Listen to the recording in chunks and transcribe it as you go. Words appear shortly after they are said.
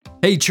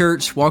Hey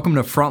church, welcome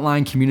to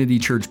Frontline Community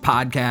Church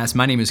Podcast.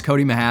 My name is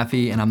Cody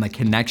Mahaffey and I'm the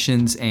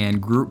Connections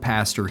and Group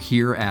Pastor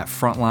here at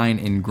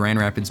Frontline in Grand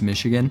Rapids,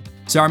 Michigan.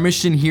 So our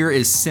mission here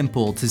is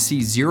simple: to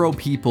see 0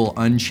 people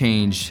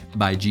unchanged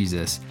by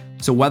Jesus.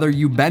 So whether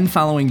you've been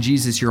following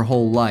Jesus your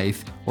whole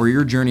life or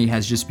your journey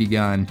has just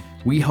begun,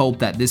 we hope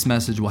that this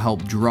message will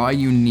help draw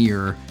you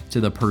near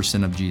to the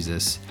person of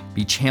Jesus.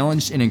 Be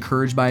challenged and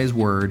encouraged by his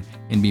word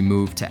and be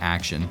moved to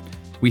action.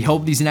 We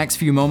hope these next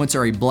few moments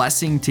are a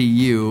blessing to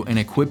you and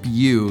equip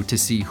you to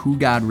see who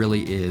God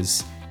really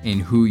is and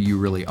who you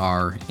really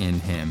are in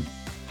him.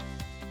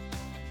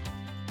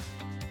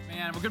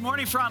 Man, well, good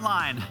morning,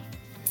 Frontline.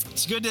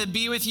 It's good to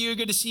be with you.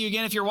 Good to see you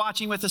again. If you're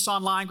watching with us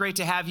online, great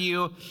to have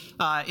you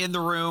in the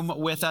room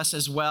with us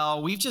as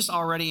well. We've just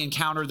already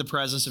encountered the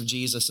presence of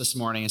Jesus this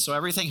morning. And so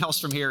everything else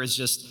from here is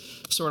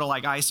just sort of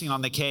like icing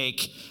on the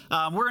cake.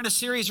 We're in a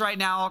series right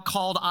now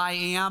called I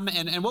Am.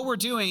 And what we're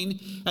doing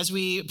as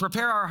we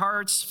prepare our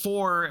hearts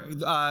for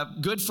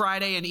Good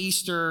Friday and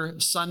Easter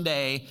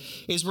Sunday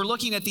is we're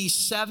looking at these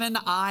 7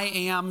 I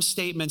Am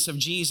statements of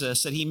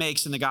Jesus that he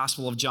makes in the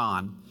Gospel of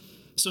John.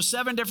 So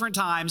 7 different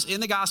times in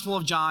the Gospel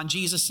of John,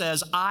 Jesus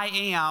says, I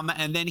am,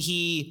 and then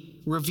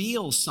he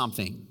reveals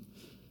something.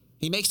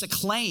 He makes a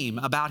claim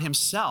about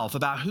himself,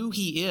 about who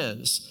he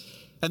is.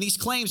 And these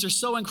claims are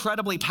so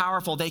incredibly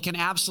powerful, they can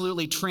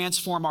absolutely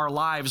transform our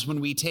lives when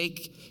we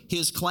take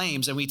his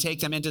claims and we take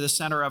them into the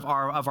center of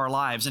our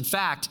lives. In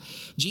fact,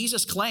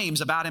 Jesus'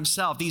 claims about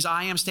himself, these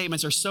I am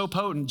statements are so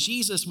potent,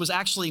 Jesus was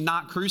actually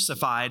not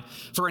crucified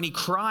for any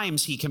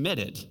crimes he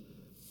committed.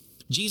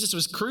 Jesus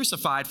was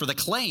crucified for the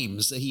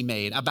claims that he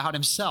made about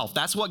himself.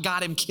 That's what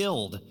got him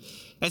killed.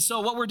 And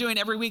so what we're doing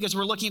every week is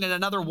we're looking at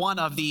another one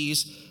of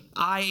these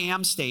I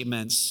am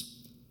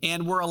statements,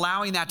 and we're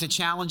allowing that to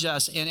challenge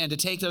us and to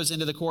take those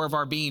into the core of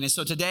our being. And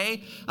so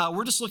today,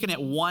 we're just looking at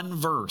one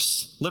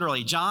verse,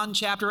 literally John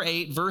chapter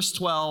 8, verse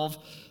 12.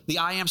 The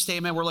I am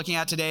statement we're looking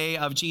at today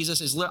of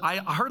Jesus is,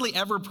 I hardly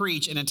ever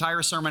preach an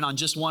entire sermon on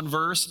just one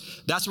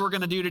verse. That's what we're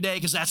going to do today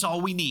because that's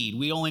all we need.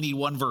 We only need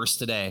one verse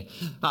today.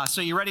 So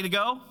you ready to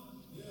go?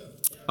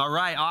 All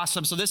right,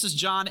 awesome. So this is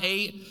John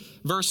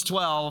 8, verse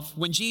 12.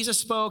 When Jesus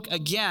spoke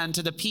again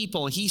to the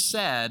people, he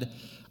said,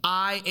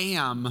 I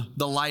am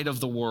the light of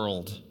the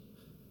world.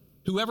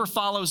 Whoever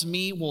follows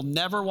me will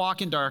never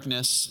walk in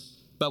darkness,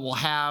 but will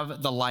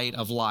have the light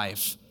of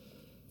life.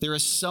 There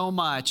is so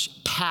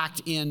much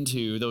packed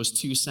into those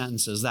 2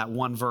 sentences, that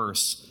one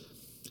verse.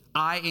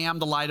 I am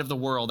the light of the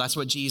world. That's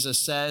what Jesus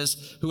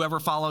says. Whoever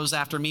follows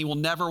after me will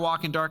never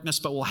walk in darkness,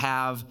 but will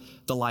have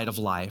the light of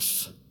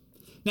life.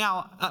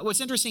 Now,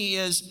 what's interesting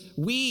is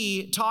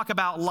we talk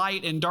about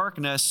light and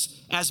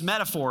darkness as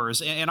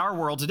metaphors in our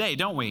world today,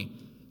 don't we?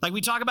 Like we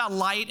talk about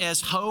light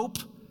as hope.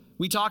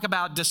 We talk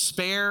about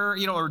despair,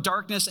 or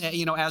darkness,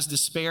 as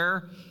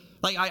despair.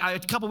 Like a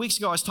couple weeks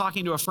ago, I was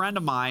talking to a friend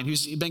of mine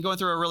who's been going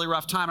through a really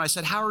rough time. And I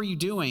said, how are you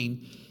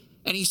doing?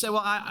 And he said,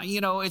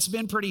 well, it's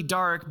been pretty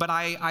dark, but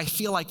I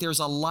feel like there's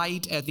a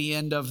light at the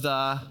end of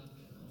the...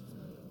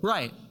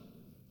 Right.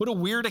 What a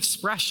weird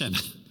expression.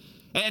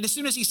 And as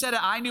soon as he said it,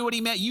 I knew what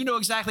he meant. You know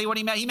exactly what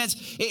he meant. He meant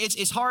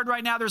it's hard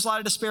right now. There's a lot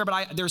of despair,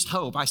 but there's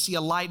hope. I see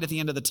a light at the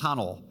end of the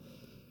tunnel.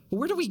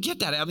 Where do we get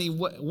that? I mean,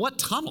 what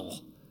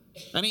tunnel?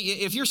 I mean,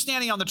 if you're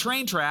standing on the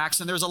train tracks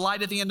and there's a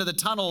light at the end of the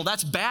tunnel,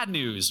 that's bad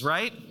news,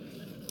 right?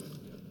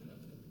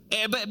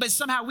 But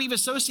somehow we've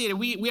associated,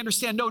 we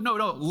understand, no.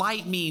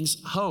 Light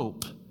means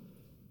hope.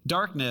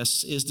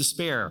 Darkness is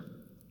despair.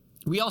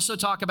 We also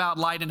talk about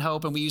light and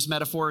hope, and we use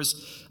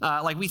metaphors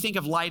like we think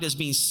of light as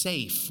being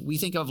safe. We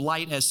think of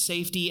light as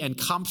safety and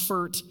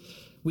comfort.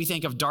 We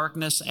think of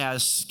darkness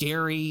as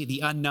scary, the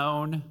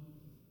unknown,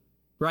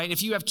 right?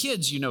 If you have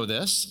kids, you know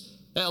this.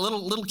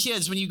 Little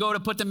kids, when you go to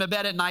put them to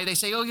bed at night, they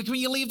say, oh, can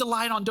you leave the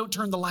light on? Don't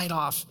turn the light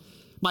off.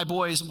 My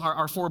boys,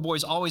 our 4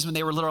 boys, always when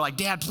they were little, are like,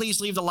 Dad,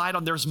 please leave the light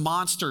on. There's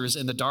monsters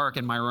in the dark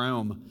in my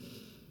room.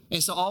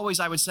 And so always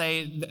I would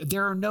say,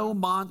 there's no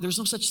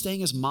such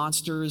thing as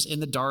monsters in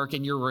the dark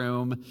in your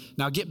room.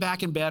 Now get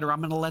back in bed or I'm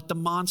going to let the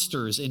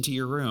monsters into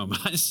your room.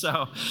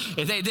 So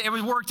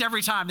it worked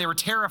every time. They were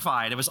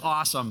terrified. It was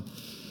awesome.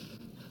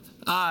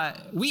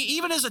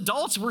 Even as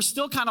adults, we're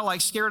still kind of like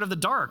scared of the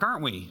dark,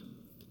 aren't we?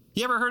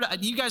 You ever heard,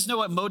 you guys know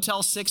what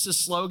Motel 6's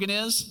slogan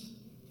is?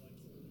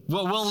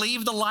 Well, we'll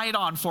leave the light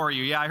on for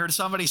you. Yeah, I heard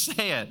somebody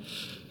say it.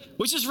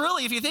 Which is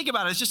really, if you think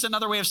about it, it's just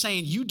another way of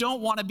saying you don't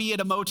want to be at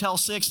a Motel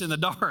 6 in the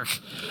dark.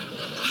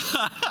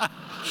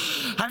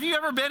 Have you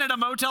ever been at a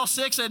Motel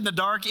 6 in the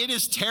dark? It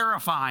is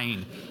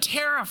terrifying.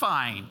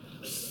 Terrifying.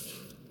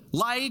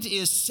 Light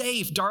is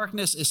safe.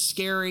 Darkness is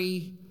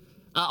scary.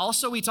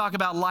 Also, we talk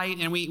about light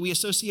and we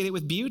associate it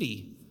with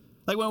beauty.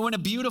 Like when a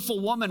beautiful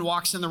woman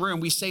walks in the room,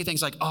 we say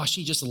things like, oh,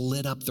 she just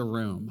lit up the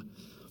room.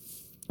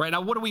 Right,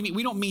 now, what do we mean?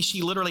 We don't mean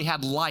she literally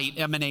had light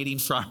emanating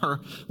from her.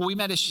 What we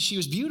meant is she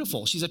was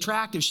beautiful. She's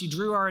attractive. She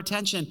drew our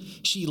attention.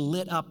 She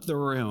lit up the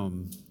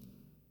room.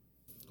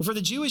 Well, for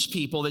the Jewish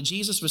people that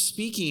Jesus was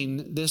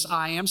speaking this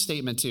I am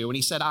statement to, when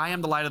he said, I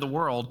am the light of the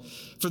world,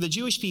 for the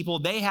Jewish people,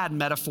 they had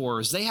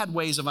metaphors. They had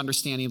ways of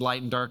understanding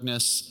light and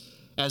darkness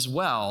as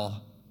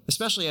well.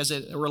 especially as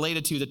it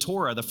related to the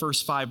Torah, the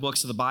first 5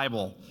 books of the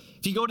Bible.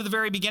 If you go to the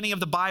very beginning of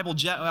the Bible,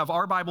 of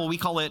our Bible, we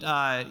call it,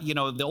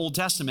 the Old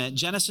Testament,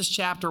 Genesis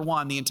chapter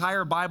 1, the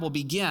entire Bible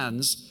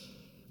begins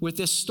with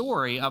this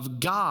story of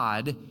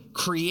God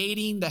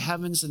creating the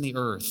heavens and the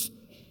earth.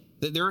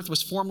 The earth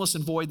was formless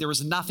and void. There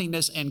was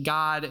nothingness, and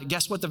God,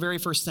 guess what the very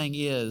first thing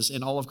is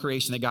in all of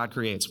creation that God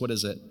creates? What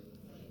is it?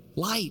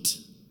 Light.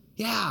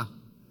 Yeah.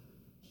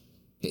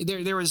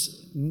 There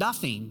was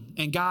nothing,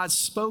 and God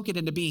spoke it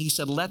into being. He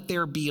said, let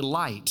there be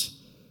light.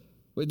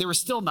 There was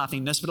still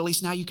nothingness, but at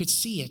least now you could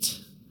see it.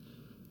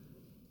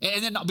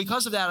 And then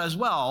because of that as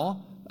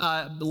well,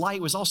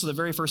 light was also the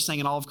very first thing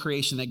in all of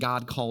creation that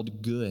God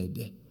called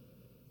good.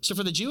 So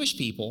for the Jewish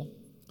people,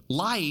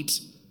 light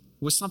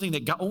was something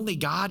that only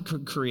God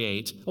could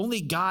create.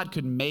 Only God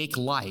could make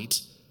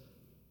light.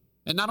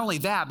 And not only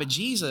that, but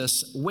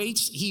Jesus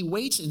waits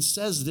and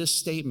says this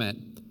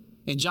statement.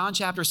 In John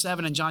chapter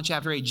 7 and John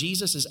chapter 8,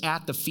 Jesus is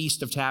at the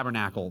Feast of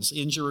Tabernacles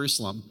in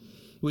Jerusalem.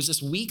 It was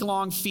this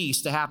week-long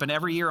feast to happen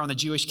every year on the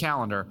Jewish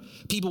calendar.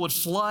 People would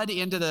flood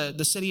into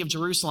the city of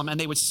Jerusalem, and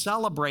they would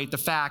celebrate the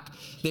fact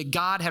that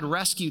God had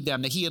rescued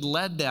them, that he had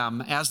led them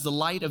as the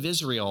light of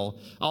Israel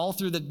all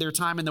through their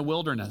time in the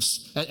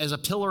wilderness. As a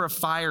pillar of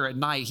fire at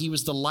night, he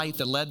was the light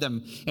that led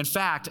them. In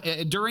fact,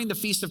 during the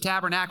Feast of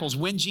Tabernacles,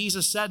 when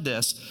Jesus said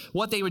this,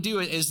 what they would do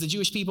is the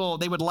Jewish people,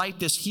 they would light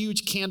this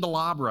huge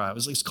candelabra.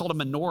 It's called a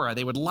menorah.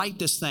 They would light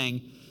this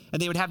thing,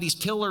 and they would have these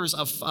pillars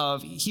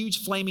of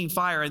huge flaming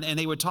fire, and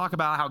they would talk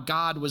about how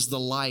God was the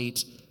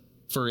light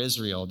for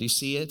Israel. Do you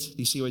see it? Do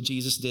you see what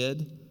Jesus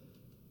did?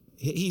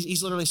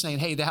 He's literally saying,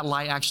 hey, that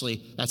light,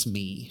 actually, that's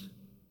me.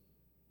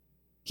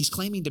 He's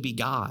claiming to be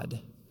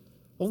God.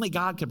 Only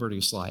God could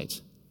produce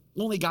light.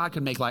 Only God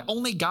could make light.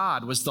 Only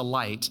God was the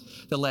light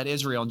that led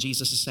Israel. And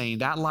Jesus is saying,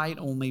 that light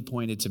only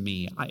pointed to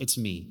me. It's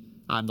me.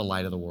 I'm the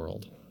light of the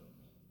world.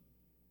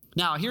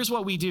 Now, here's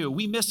what we do.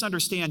 We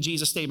misunderstand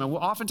Jesus' statement.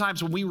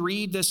 Oftentimes when we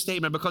read this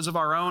statement, because of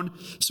our own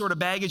sort of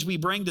baggage we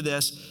bring to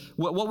this,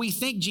 what we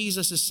think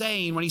Jesus is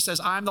saying when he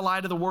says, I'm the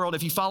light of the world.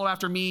 If you follow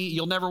after me,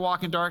 you'll never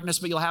walk in darkness,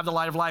 but you'll have the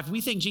light of life.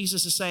 We think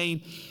Jesus is saying,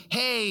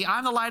 hey,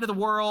 I'm the light of the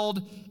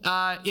world.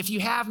 If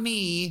you have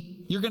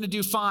me, you're going to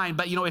do fine.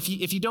 But,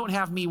 if you don't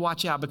have me,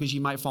 watch out, because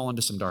you might fall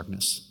into some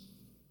darkness.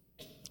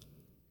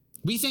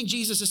 We think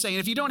Jesus is saying,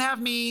 if you don't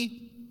have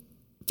me,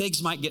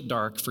 things might get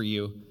dark for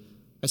you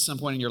at some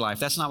point in your life.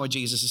 That's not what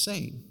Jesus is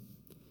saying.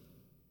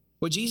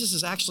 What Jesus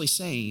is actually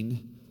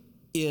saying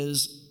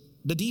is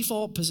the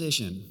default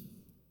position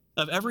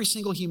of every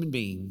single human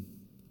being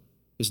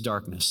is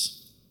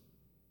darkness,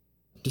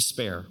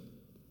 despair,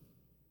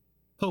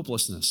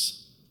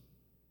 hopelessness,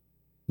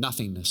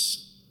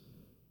 nothingness.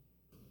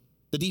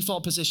 The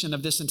default position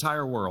of this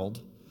entire world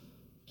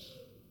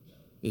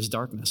is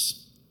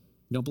darkness.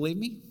 You don't believe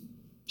me?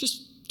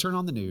 Just turn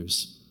on the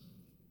news.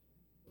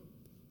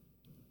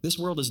 This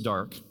world is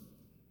dark.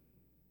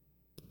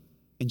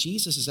 And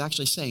Jesus is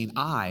actually saying,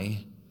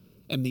 I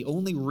am the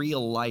only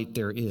real light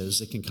there is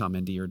that can come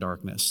into your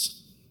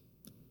darkness.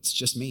 It's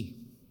just me.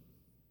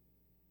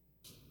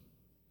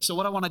 So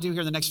what I want to do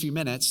here in the next few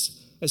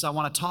minutes is I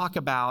want to talk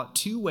about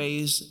 2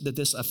 ways that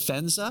this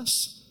offends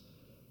us.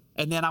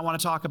 And then I want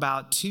to talk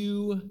about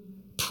 2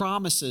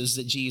 promises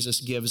that Jesus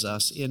gives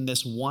us in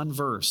this one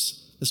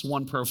verse, this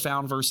one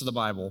profound verse of the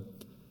Bible.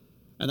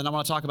 And then I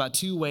want to talk about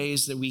 2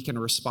 ways that we can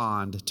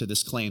respond to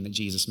this claim that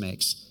Jesus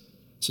makes.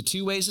 So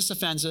 2 ways this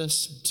offends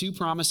us, 2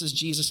 promises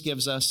Jesus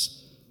gives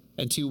us,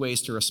 and 2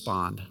 ways to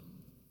respond.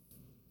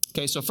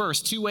 Okay, so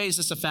first, 2 ways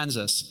this offends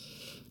us.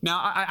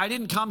 Now, I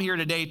didn't come here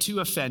today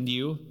to offend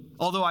you,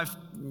 although I've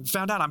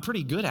found out I'm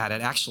pretty good at it,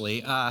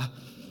 actually. But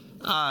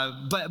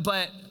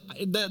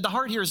the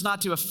heart here is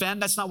not to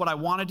offend. That's not what I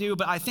want to do.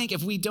 But I think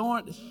if we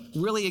don't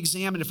really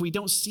examine, if we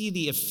don't see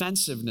the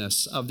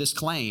offensiveness of this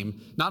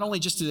claim, not only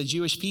just to the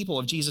Jewish people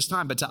of Jesus'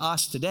 time, but to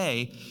us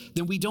today,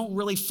 then we don't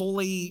really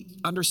fully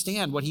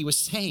understand what he was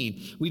saying.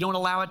 We don't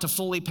allow it to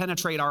fully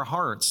penetrate our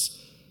hearts.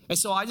 And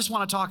so I just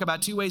want to talk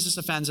about 2 ways this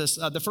offends us.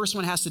 The first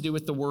one has to do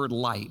with the word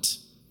light.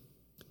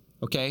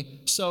 Okay,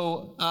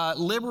 so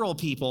liberal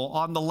people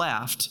on the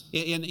left,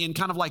 in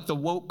kind of like the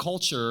woke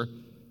culture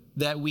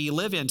that we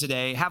live in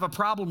today, have a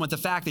problem with the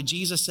fact that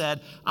Jesus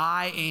said,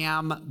 I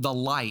am the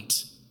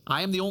light.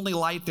 I am the only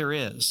light there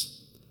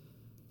is.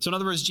 So in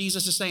other words,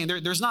 Jesus is saying,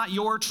 there's not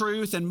your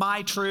truth and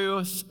my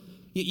truth.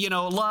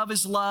 Love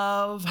is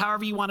love,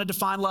 however you want to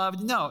define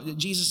love. No,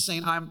 Jesus is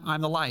saying,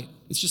 I'm the light.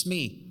 It's just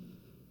me.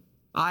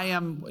 I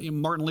am,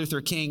 Martin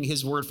Luther King,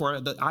 his word for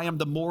it, I am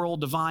the moral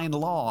divine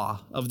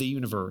law of the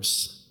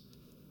universe.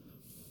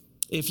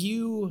 If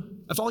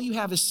all you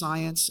have is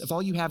science, if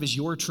all you have is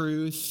your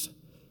truth,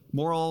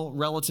 moral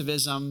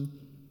relativism,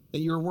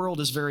 then your world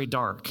is very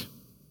dark.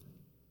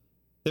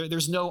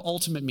 There's no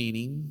ultimate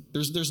meaning.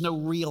 There's no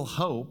real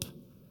hope.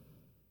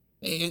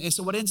 And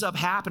so what ends up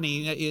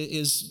happening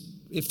is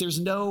if there's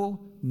no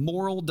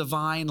moral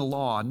divine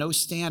law, no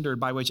standard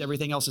by which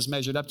everything else is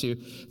measured up to,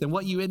 then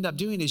what you end up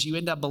doing is you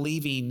end up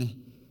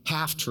believing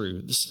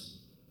half-truths.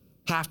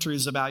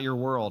 Half-truths about your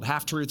world,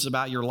 half-truths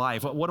about your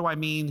life. What do I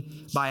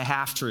mean by a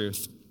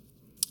half-truth?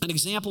 An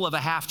example of a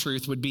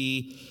half-truth would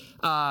be,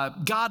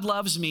 God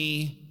loves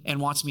me and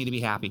wants me to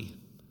be happy.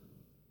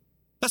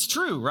 That's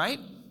true, right?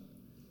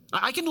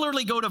 I can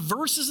literally go to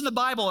verses in the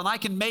Bible and I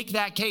can make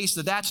that case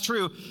that that's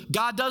true.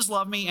 God does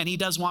love me and he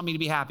does want me to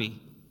be happy.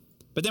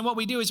 But then what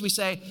we do is we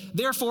say,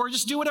 therefore,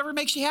 just do whatever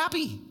makes you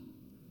happy.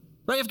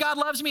 Right? If God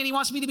loves me and he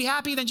wants me to be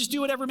happy, then just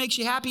do whatever makes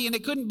you happy. And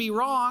it couldn't be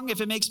wrong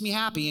if it makes me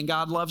happy and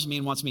God loves me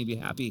and wants me to be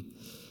happy.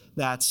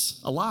 That's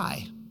a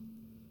lie.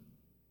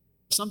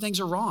 Some things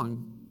are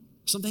wrong.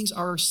 Some things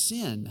are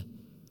sin.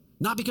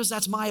 Not because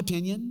that's my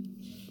opinion.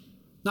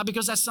 Not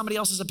because that's somebody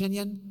else's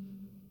opinion.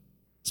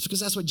 It's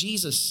because that's what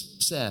Jesus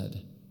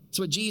said. It's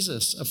what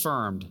Jesus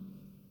affirmed.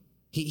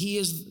 He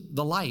is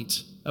the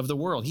light of the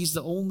world. He's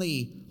the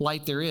only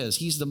light there is.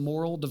 He's the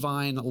moral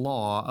divine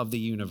law of the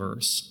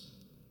universe.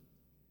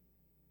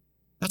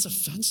 That's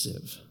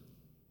offensive.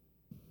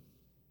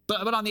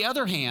 But on the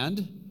other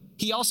hand,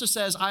 he also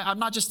says, I'm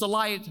not just the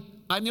light,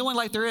 I'm the only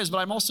light there is, but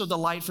I'm also the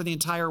light for the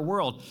entire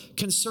world.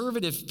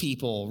 Conservative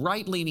people,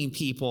 right-leaning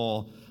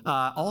people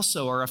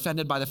also are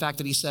offended by the fact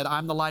that he said,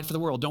 I'm the light for the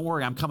world. Don't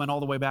worry, I'm coming all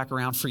the way back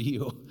around for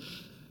you.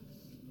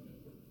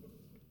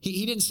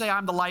 He didn't say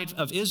I'm the light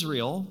of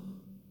Israel.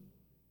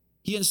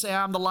 He didn't say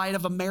I'm the light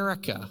of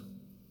America.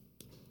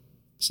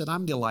 He said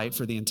I'm the light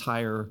for the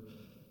entire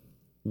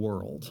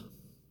world.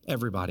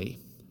 Everybody.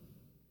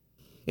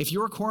 If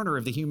your corner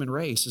of the human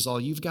race is all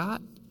you've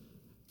got,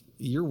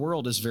 your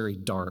world is very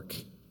dark.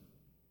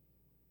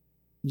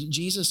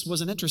 Jesus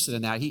wasn't interested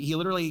in that. He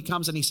literally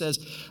comes and he says,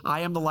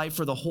 I am the light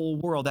for the whole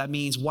world. That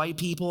means white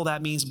people.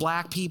 That means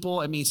black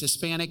people. It means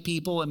Hispanic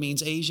people. It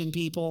means Asian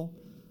people.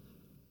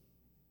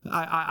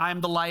 I'm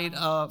the light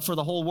for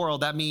the whole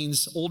world. That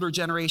means older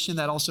generation.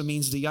 That also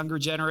means the younger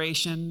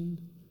generation.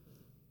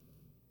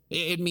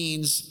 It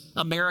means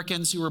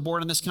Americans who were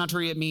born in this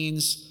country. It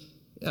means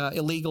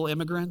illegal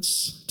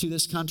immigrants to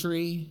this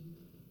country.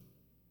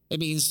 It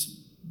means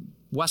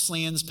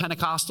Wesleyans,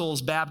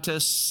 Pentecostals,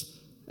 Baptists,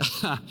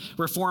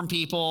 Reformed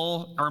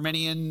people,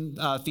 Arminian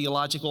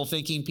theological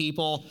thinking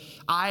people.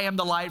 I am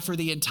the light for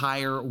the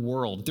entire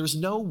world. There's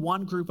no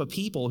one group of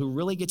people who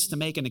really gets to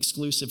make an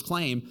exclusive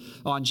claim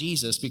on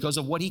Jesus because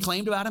of what he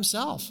claimed about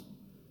himself.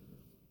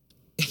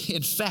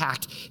 In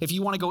fact, if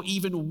you want to go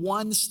even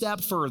one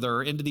step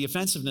further into the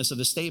offensiveness of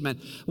the statement,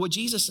 what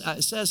Jesus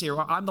says here,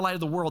 I'm the light of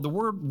the world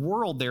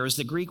world there is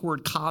the Greek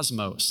word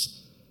cosmos.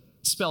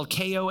 Spelled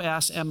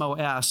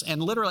K-O-S-M-O-S,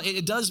 and literally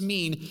it does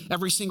mean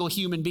every single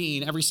human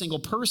being, every single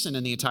person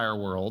in the entire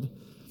world,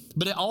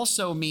 but it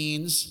also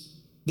means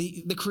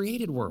the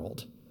created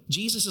world.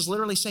 Jesus is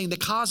literally saying the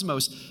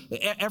cosmos,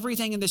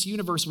 everything in this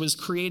universe was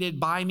created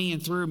by me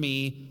and through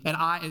me,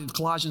 and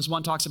Colossians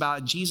 1 talks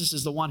about Jesus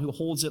is the one who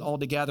holds it all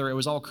together. It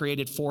was all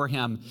created for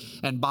him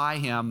and by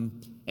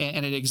him,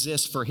 and it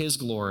exists for his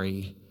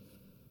glory.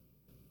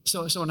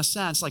 So in a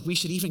sense, like we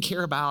should even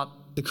care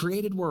about the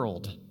created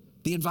world,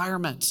 the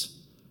environment.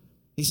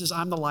 He says,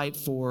 I'm the light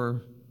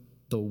for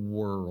the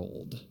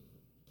world.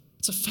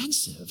 It's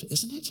offensive,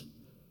 isn't it?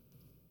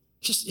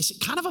 It's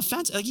kind of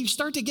offensive. Like you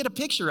start to get a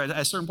picture at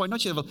a certain point,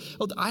 don't you?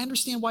 Oh, I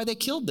understand why they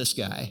killed this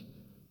guy.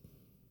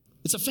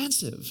 It's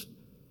offensive.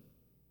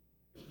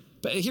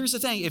 But here's the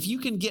thing. If you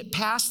can get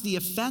past the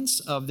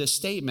offense of this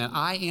statement,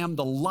 I am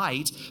the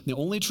light, the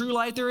only true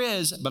light there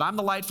is, but I'm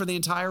the light for the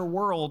entire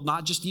world,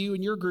 not just you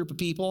and your group of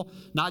people,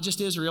 not just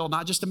Israel,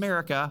 not just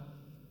America.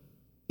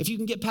 If you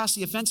can get past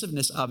the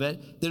offensiveness of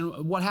it,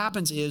 then what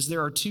happens is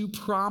there are two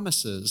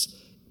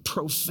promises,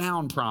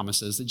 profound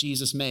promises that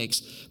Jesus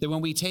makes, that when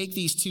we take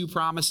these two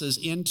promises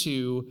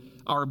into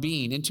our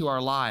being, into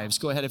our lives,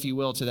 go ahead if you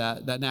will to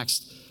that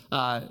next,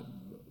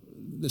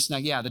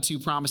 the two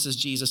promises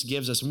Jesus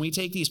gives us. When we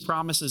take these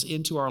promises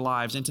into our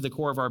lives, into the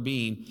core of our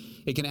being,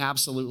 it can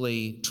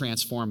absolutely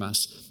transform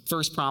us.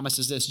 First promise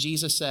is this.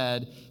 Jesus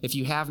said, if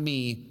you have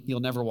me, you'll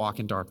never walk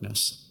in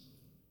darkness.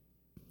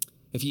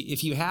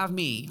 If you have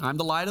me, I'm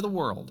the light of the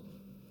world,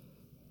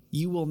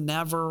 you will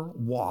never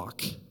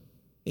walk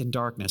in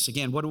darkness.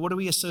 Again, what do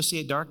we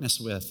associate darkness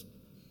with?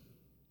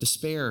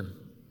 Despair,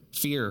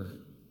 fear,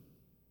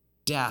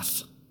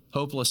 death,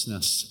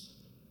 hopelessness.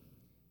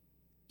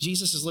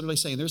 Jesus is literally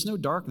saying there's no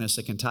darkness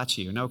that can touch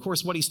you. Now, of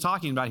course, what he's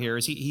talking about here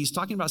is he's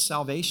talking about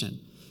salvation.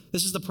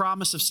 This is the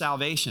promise of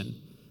salvation.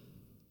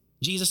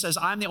 Jesus says,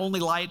 I'm the only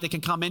light that can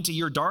come into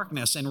your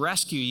darkness and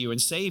rescue you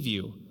and save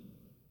you.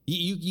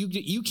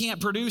 You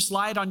can't produce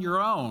light on your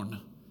own.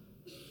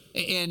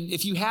 And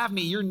if you have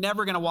me, you're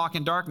never going to walk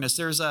in darkness.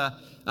 This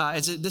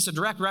is a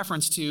direct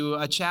reference to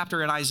a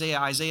chapter in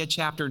Isaiah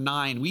chapter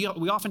 9. We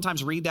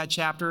oftentimes read that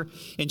chapter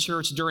in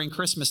church during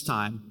Christmas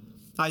time.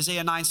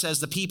 Isaiah 9 says,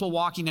 the people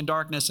walking in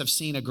darkness have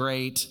seen a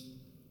great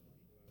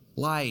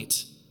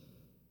light.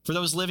 For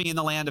those living in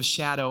the land of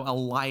shadow, a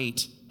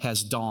light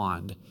has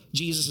dawned.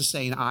 Jesus is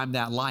saying, I'm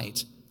that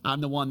light. I'm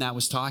the one that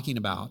was talking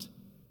about.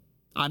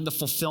 I'm the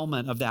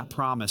fulfillment of that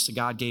promise that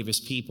God gave his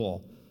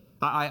people.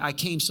 I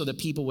came so that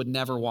people would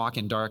never walk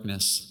in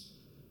darkness.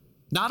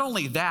 Not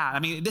only that, I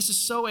mean, this is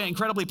so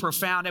incredibly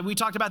profound. And we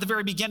talked about the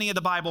very beginning of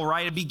the Bible,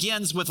 right? It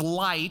begins with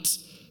light.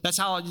 That's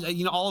how,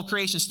 all of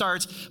creation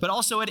starts, but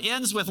also it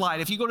ends with light.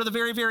 If you go to the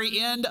very, very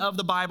end of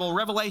the Bible,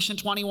 Revelation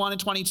 21 and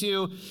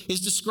 22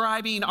 is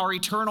describing our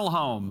eternal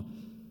home,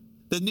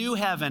 the new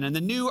heaven and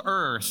the new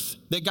earth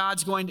that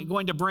God's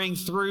going to bring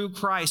through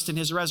Christ and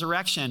his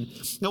resurrection.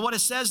 Now, what it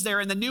says there,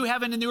 in the new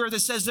heaven and new earth,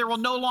 it says there will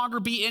no longer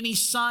be any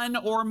sun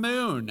or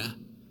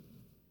moon.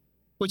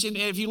 Which,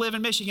 if you live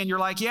in Michigan, you're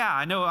like, yeah,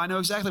 I know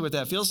exactly what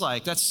that feels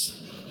like. It's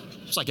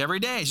like every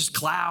day, it's just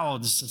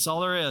clouds. That's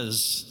all there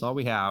is. That's all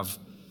we have.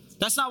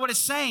 That's not what it's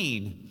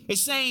saying.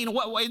 It's saying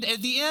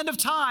at the end of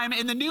time,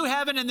 in the new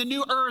heaven and the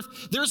new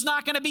earth, there's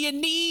not going to be a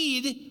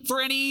need for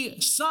any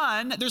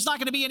sun. There's not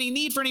going to be any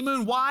need for any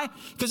moon. Why?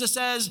 Because it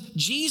says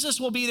Jesus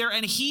will be there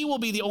and he will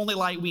be the only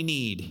light we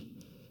need.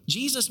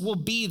 Jesus will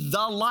be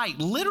the light,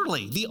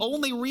 literally the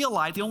only real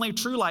light, the only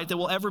true light that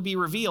will ever be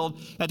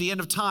revealed at the end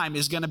of time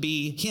is going to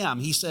be him.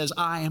 He says,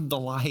 I am the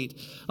light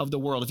of the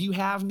world. If you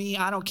have me,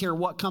 I don't care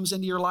what comes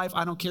into your life.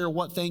 I don't care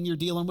what thing you're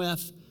dealing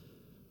with.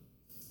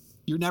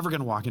 You're never going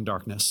to walk in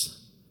darkness.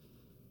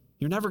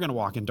 You're never going to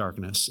walk in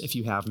darkness if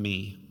you have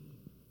me.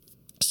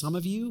 Some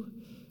of you,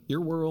 your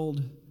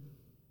world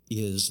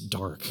is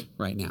dark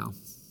right now.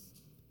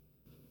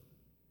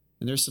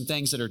 And there's some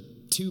things that are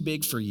too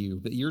big for you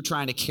that you're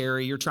trying to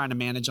carry, you're trying to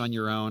manage on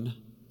your own.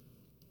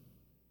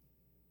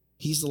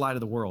 He's the light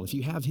of the world. If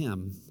you have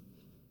him,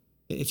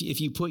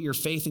 if you put your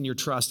faith and your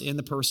trust in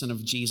the person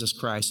of Jesus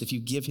Christ, if you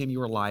give him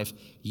your life,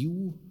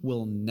 you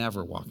will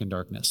never walk in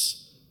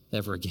darkness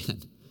ever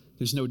again.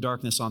 There's no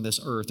darkness on this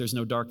earth. There's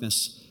no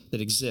darkness that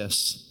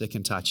exists that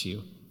can touch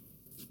you.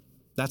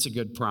 That's a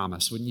good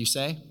promise, wouldn't you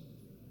say?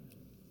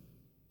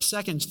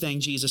 Second thing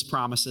Jesus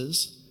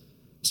promises,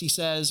 he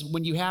says,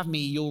 when you have me,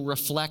 you'll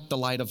reflect the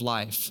light of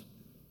life.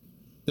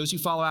 Those who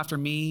follow after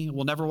me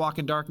will never walk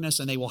in darkness,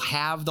 and they will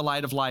have the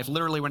light of life.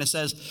 Literally, when it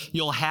says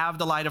you'll have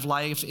the light of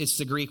life, it's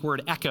the Greek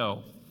word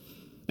echo.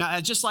 Now,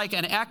 just like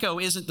an echo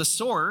isn't the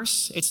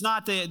source, it's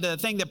not the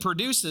thing that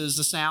produces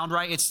the sound,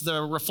 right? It's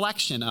the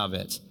reflection of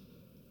it.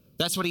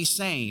 That's what he's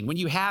saying. When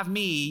you have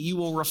me, you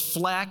will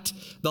reflect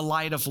the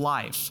light of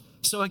life.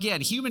 So again,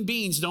 human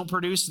beings don't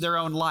produce their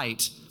own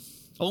light.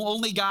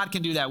 Only God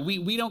can do that.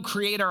 We don't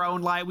create our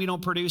own light. We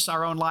don't produce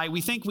our own light.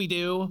 We think we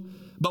do,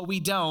 but we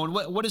don't.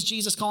 What is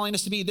Jesus calling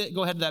us to be?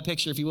 Go ahead to that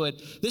picture if you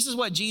would. This is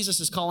what Jesus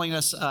is calling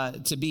us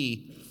to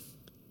be.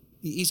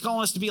 He's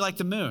calling us to be like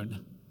the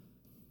moon.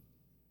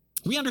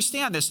 We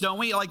understand this, don't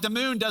we? Like the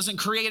moon doesn't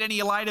create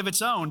any light of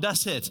its own,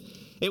 does it?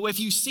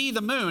 If you see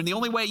the moon, the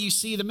only way you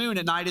see the moon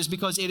at night is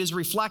because it is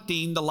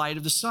reflecting the light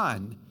of the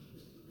sun.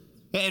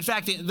 In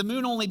fact, the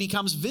moon only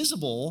becomes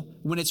visible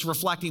when it's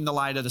reflecting the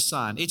light of the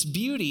sun. Its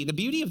beauty, the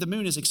beauty of the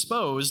moon is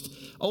exposed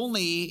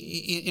only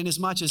in as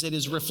much as it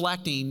is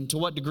reflecting, to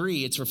what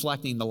degree it's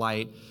reflecting the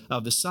light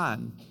of the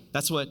sun.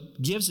 That's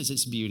what gives it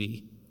its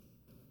beauty.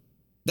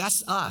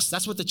 That's us.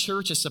 That's what the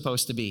church is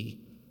supposed to be.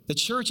 The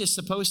church is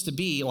supposed to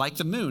be like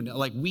the moon.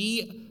 Like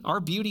our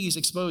beauty is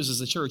exposed as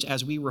the church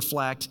as we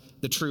reflect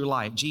the true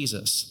light,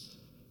 Jesus.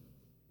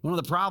 One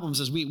of the problems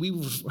is we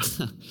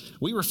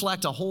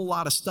reflect a whole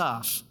lot of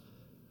stuff.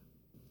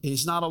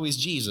 It's not always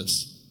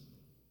Jesus.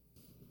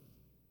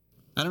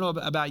 I don't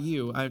know about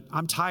you.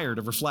 I'm tired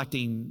of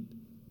reflecting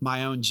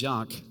my own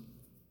junk.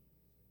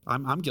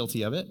 I'm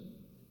guilty of it.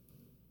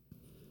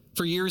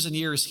 For years and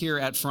years here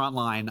at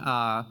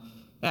Frontline,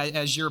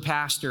 as your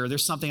pastor,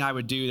 there's something I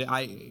would do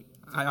that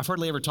I've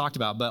hardly ever talked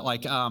about, but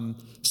like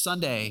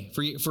Sunday,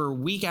 for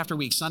week after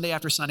week, Sunday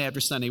after Sunday after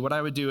Sunday, what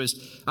I would do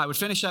is I would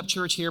finish up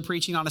church here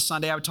preaching on a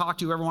Sunday. I would talk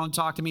to whoever wanted to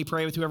talk to me,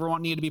 pray with whoever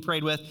needed to be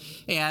prayed with,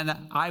 and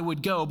I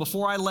would go,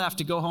 before I left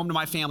to go home to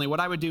my family,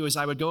 what I would do is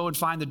I would go and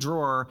find the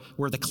drawer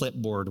where the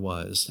clipboard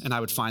was, and I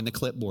would find the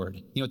clipboard.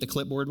 You know what the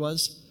clipboard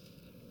was?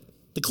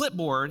 The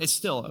clipboard, it's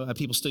still,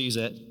 people still use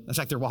it. In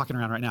fact, they're walking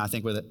around right now, I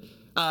think, with it.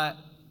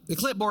 The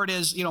clipboard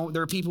is,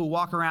 there are people who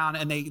walk around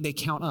and they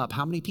count up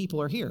how many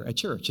people are here at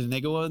church. And they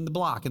go in the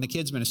block in the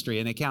kids ministry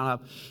and they count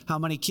up how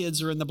many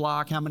kids are in the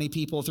block, how many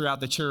people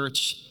throughout the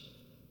church.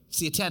 It's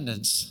the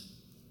attendance.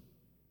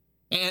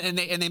 And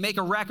they make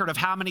a record of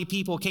how many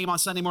people came on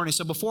Sunday morning.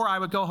 So before I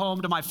would go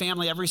home to my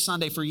family every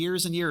Sunday for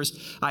years and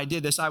years, I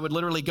did this. I would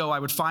literally go, I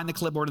would find the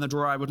clipboard in the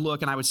drawer, I would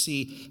look, and I would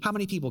see how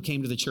many people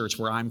came to the church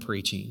where I'm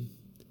preaching.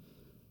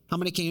 How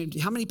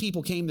many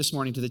people came this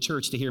morning to the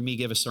church to hear me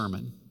give a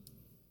sermon?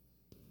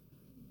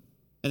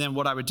 And then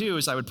what I would do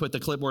is I would put the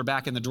clipboard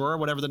back in the drawer,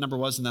 whatever the number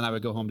was, and then I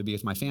would go home to be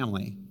with my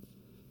family.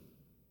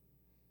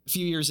 A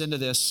few years into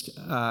this,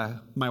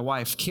 my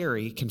wife,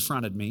 Carrie,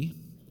 confronted me.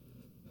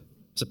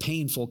 It was a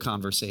painful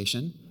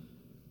conversation.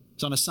 It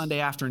was on a Sunday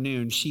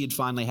afternoon. She had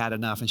finally had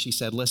enough, and she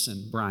said,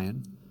 listen,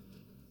 Brian,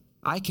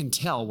 I can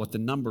tell what the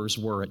numbers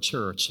were at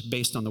church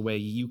based on the way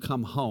you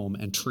come home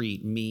and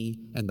treat me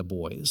and the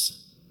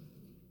boys.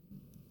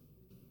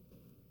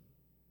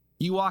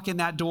 You walk in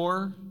that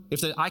door,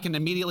 I can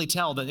immediately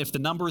tell that if the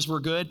numbers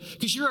were good,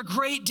 because you're a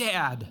great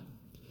dad.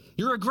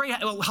 You're a great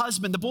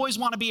husband. The boys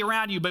want to be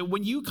around you. But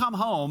when you come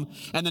home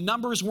and the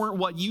numbers weren't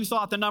what you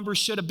thought the numbers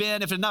should have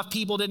been, if enough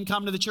people didn't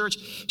come to the church,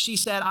 she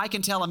said, I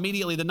can tell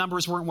immediately the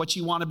numbers weren't what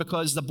you wanted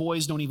because the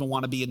boys don't even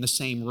want to be in the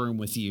same room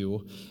with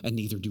you, and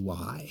neither do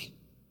I.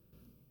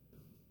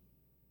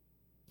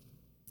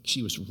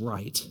 She was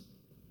right.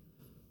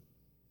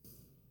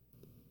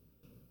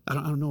 I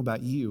don't know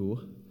about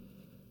you,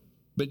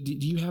 but do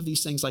you have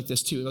these things like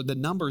this too? The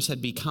numbers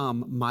had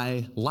become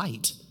my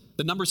light.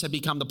 The numbers had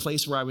become the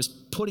place where I was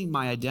putting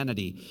my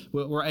identity.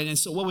 And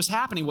so what was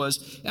happening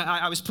was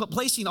I was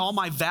placing all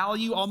my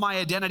value, all my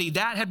identity.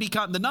 That had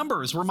become, the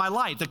numbers were my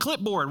light. The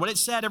clipboard, what it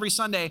said every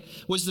Sunday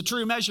was the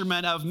true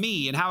measurement of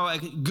me and how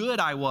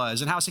good I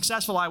was and how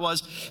successful I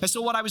was. And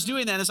so what I was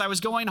doing then is I was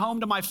going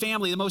home to my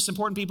family, the most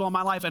important people in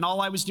my life, and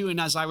all I was doing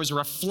is I was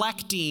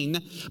reflecting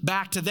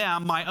back to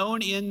them my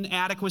own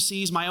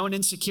inadequacies, my own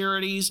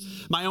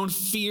insecurities, my own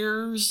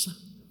fears.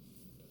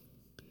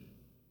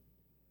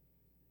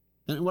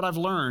 And what I've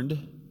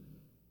learned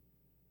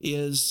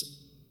is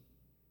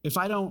if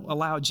I don't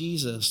allow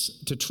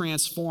Jesus to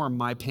transform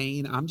my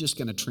pain, I'm just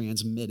going to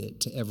transmit it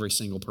to every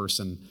single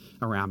person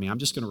around me. I'm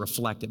just going to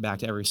reflect it back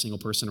to every single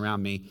person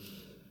around me.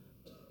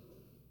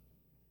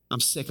 I'm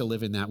sick of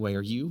living that way.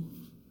 Are you?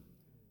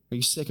 Are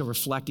you sick of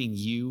reflecting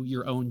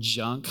your own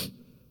junk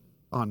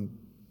to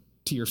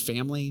your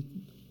family,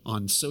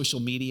 on social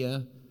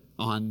media,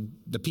 on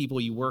the people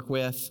you work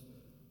with?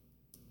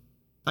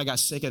 I got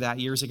sick of that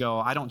years ago.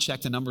 I don't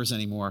check the numbers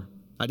anymore.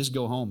 I just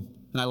go home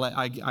and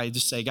I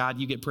just say, God,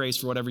 you get praise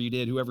for whatever you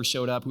did. Whoever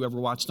showed up, whoever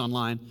watched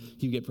online,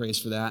 you get praise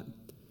for that.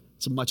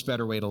 It's a much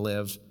better way to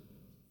live.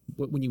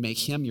 When you make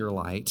him your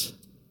light,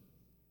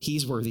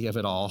 he's worthy of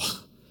it all.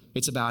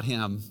 It's about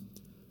him.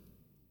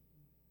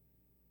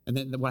 And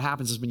then what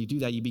happens is when you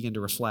do that, you begin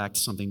to reflect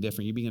something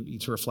different. You begin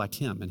to reflect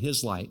him and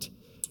his light.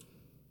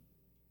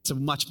 It's a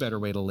much better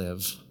way to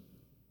live.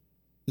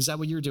 Is that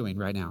what you're doing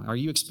right now? Are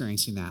you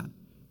experiencing that?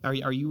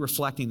 Are you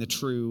reflecting the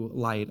true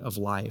light of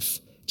life?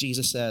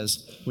 Jesus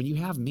says, when you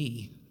have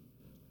me,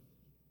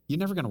 you're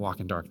never going to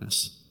walk in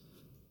darkness.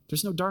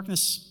 There's no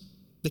darkness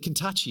that can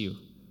touch you,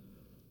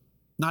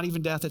 not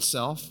even death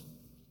itself.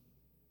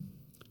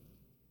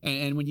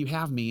 And when you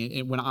have me,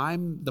 and when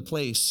I'm the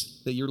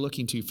place that you're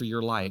looking to for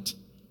your light,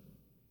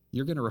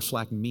 you're going to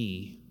reflect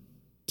me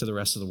to the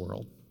rest of the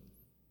world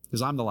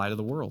because I'm the light of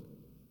the world.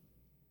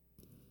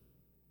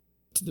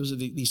 Those are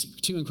these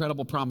two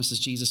incredible promises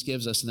Jesus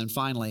gives us. And then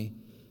finally,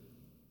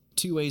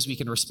 two ways we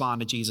can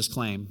respond to Jesus'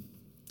 claim.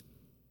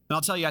 And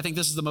I'll tell you, I think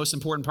this is the most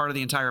important part of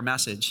the entire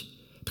message.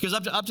 Because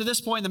up to this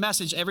point in the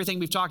message, everything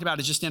we've talked about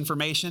is just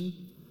information.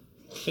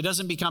 It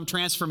doesn't become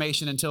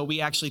transformation until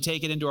we actually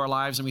take it into our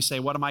lives and we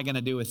say, what am I going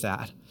to do with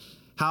that?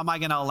 How am I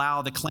going to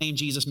allow the claim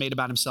Jesus made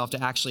about himself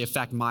to actually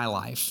affect my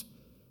life?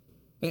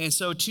 And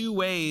so two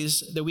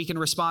ways that we can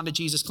respond to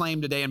Jesus'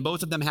 claim today, and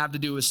both of them have to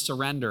do with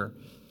surrender.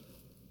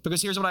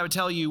 Because here's what I would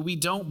tell you, we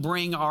don't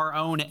bring our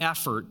own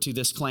effort to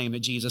this claim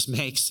that Jesus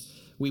makes.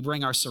 We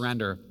bring our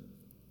surrender.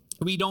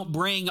 We don't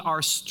bring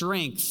our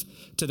strength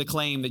to the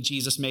claim that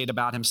Jesus made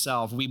about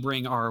himself. We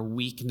bring our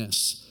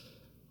weakness.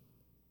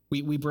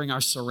 We bring our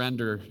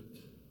surrender,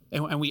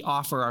 and we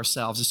offer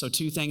ourselves. And so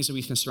two things that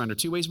we can surrender.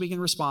 Two ways we can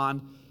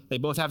respond. They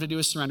both have to do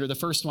with surrender. The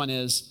first one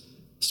is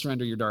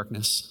surrender your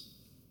darkness.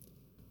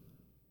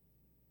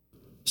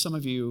 Some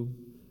of you,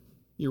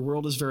 your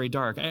world is very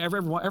dark.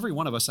 Every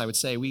one of us, I would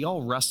say, we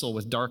all wrestle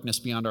with darkness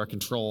beyond our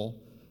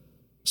control.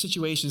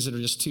 Situations that are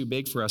just too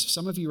big for us.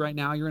 Some of you right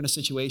now, you're in a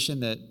situation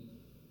that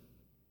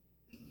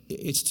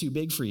it's too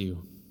big for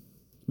you.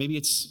 Maybe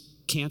it's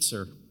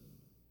cancer,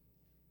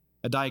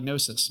 a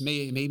diagnosis.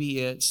 Maybe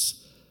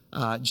it's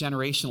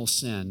generational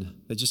sin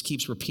that just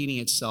keeps repeating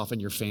itself in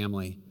your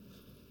family.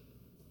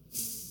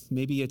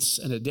 Maybe it's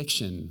an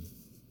addiction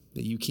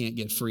that you can't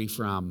get free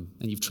from,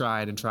 and you've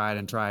tried and tried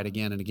and tried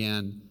again and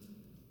again.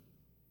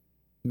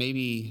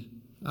 Maybe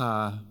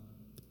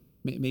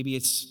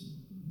it's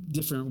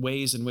different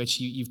ways in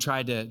which you've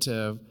tried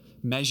to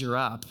measure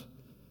up,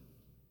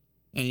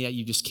 and yet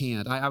you just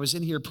can't. I was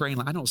in here praying.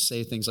 I don't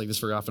say things like this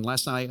very often.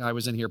 Last night I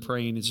was in here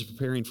praying and just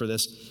preparing for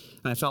this,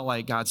 and I felt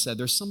like God said,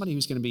 there's somebody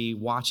who's going to be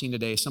watching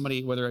today,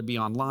 somebody, whether it be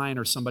online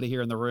or somebody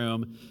here in the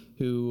room,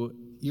 who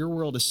your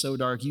world is so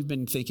dark, you've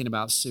been thinking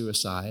about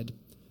suicide.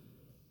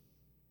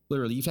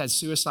 Literally, you've had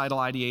suicidal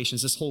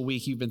ideations this whole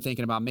week. You've been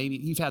thinking about, maybe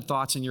you've had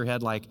thoughts in your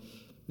head like,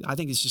 I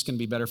think it's just going to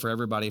be better for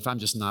everybody if I'm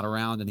just not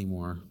around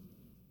anymore.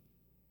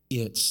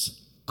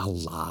 It's a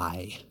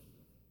lie.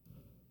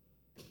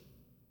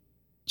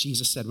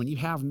 Jesus said, when you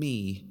have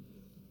me,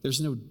 there's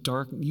no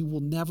dark, you will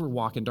never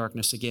walk in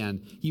darkness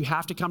again. You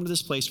have to come to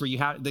this place where you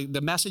have,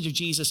 the message of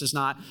Jesus is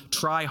not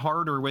try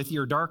harder with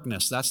your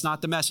darkness. That's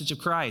not the message of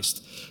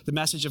Christ. The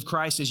message of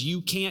Christ is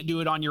you can't do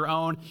it on your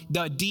own.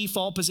 The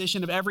default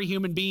position of every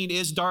human being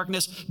is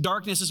darkness.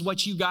 Darkness is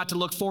what you got to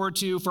look forward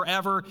to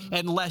forever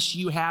unless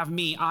you have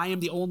me. I am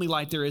the only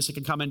light there is that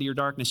can come into your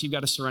darkness. You've got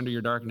to surrender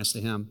your darkness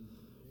to him.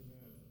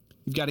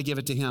 You've got to give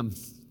it to him.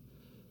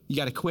 You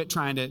got to quit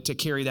trying to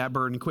carry that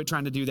burden, quit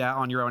trying to do that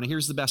on your own. And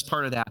here's the best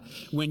part of that.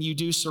 When you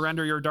do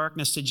surrender your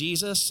darkness to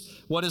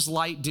Jesus, what does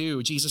light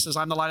do? Jesus says,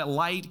 I'm the light.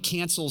 Light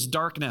cancels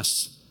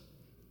darkness.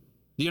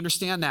 Do you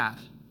understand that?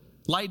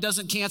 Light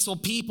doesn't cancel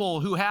people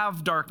who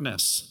have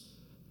darkness.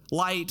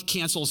 Light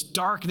cancels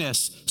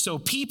darkness. So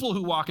people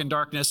who walk in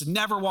darkness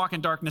never walk in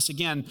darkness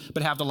again,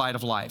 but have the light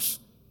of life.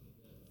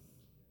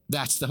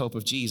 That's the hope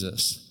of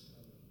Jesus.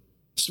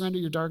 Surrender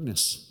your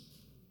darkness.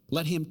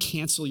 Let him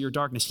cancel your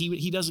darkness.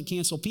 He doesn't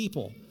cancel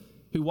people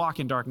who walk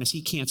in darkness.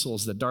 He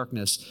cancels the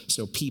darkness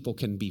so people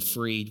can be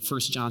freed. 1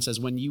 John says,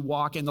 when you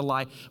walk in the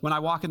light, when I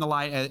walk in the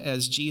light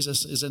as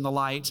Jesus is in the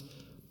light,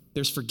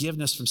 there's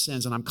forgiveness from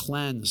sins and I'm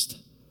cleansed.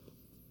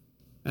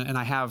 And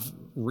I have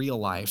real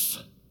life.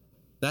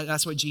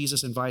 That's what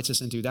Jesus invites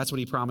us into. That's what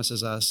he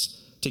promises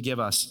us to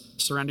give us.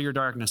 Surrender your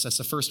darkness. That's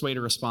the first way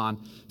to respond.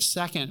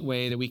 Second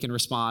way that we can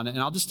respond, and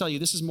I'll just tell you,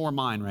 this is more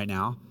mine right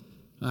now.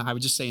 I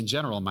would just say in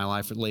general in my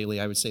life lately,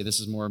 I would say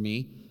this is more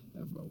me.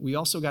 We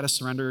also got to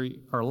surrender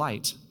our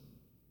light.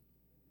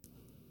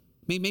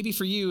 Maybe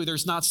for you,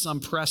 there's not some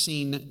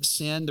pressing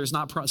sin. There's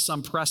not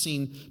some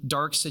pressing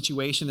dark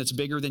situation that's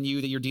bigger than you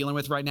that you're dealing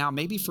with right now.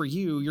 Maybe for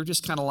you, you're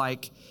just kind of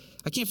like,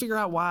 I can't figure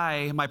out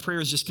why my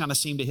prayers just kind of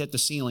seem to hit the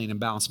ceiling and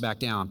bounce back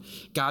down.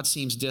 God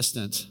seems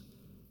distant.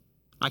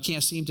 I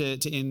can't seem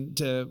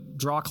to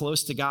draw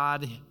close to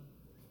God.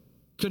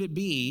 Could it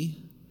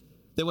be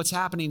that what's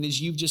happening is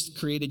you've just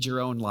created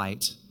your own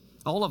light?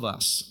 All of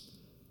us.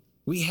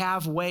 We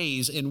have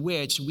ways in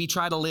which we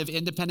try to live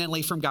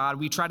independently from God.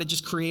 We try to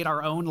just create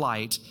our own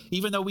light,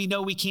 even though we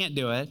know we can't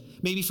do it.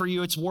 Maybe for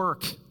you, it's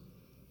work,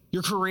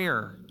 your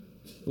career.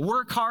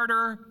 Work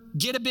harder,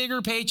 get a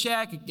bigger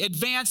paycheck,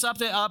 advance up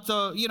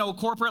the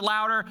corporate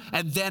ladder,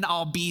 and then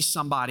I'll be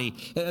somebody.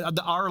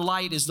 Our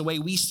light is the way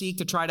we seek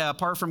to try to,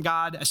 apart from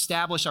God,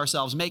 establish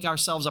ourselves, make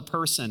ourselves a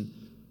person.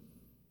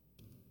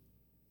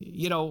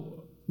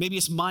 Maybe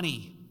it's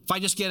money. If I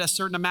just get a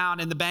certain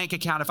amount in the bank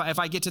account, if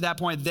I get to that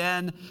point,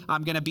 then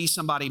I'm going to be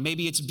somebody.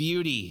 Maybe it's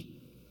beauty,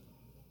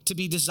 to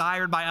be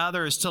desired by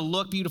others, to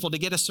look beautiful, to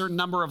get a certain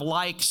number of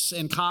likes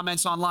and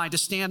comments online, to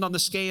stand on the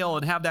scale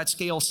and have that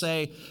scale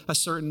say a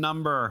certain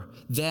number.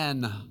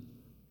 Then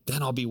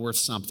I'll be worth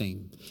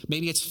something.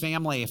 Maybe it's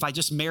family. If I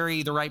just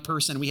marry the right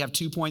person, we have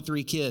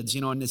 2.3 kids,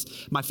 and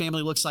my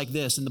family looks like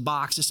this, and the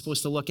box is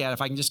supposed to look at.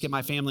 If I can just get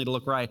my family to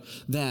look right,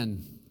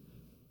 then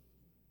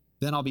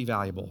I'll be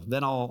valuable.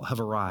 Then I'll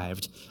have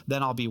arrived.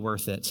 Then I'll be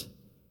worth it.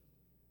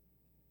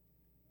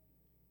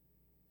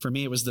 For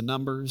me, it was the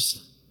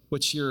numbers.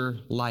 What's your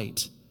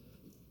light?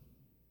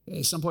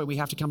 At some point, we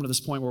have to come to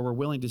this point where we're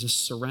willing to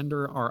just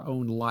surrender our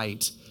own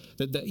light.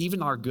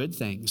 Even our good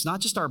things, not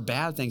just our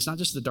bad things, not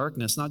just the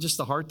darkness, not just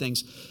the hard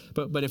things,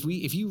 but if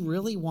you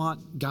really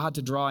want God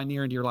to draw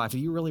near into your life, if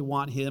you really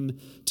want him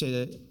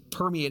to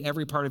permeate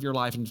every part of your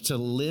life and to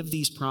live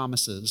these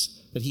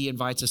promises that he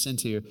invites us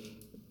into,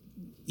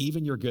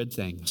 even your good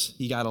things,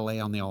 you got to lay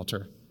on the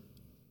altar.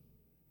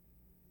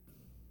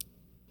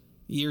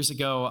 Years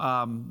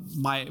ago,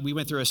 we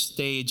went through a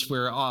stage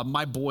where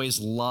my boys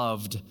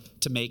loved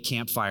to make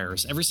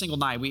campfires. Every single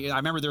night, I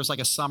remember there was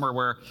like a summer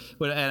where,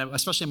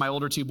 especially my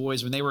older two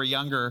boys, when they were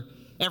younger,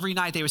 every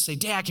night they would say,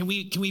 "Dad, can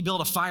we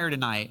build a fire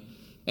tonight?"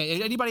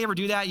 Anybody ever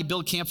do that? You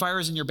build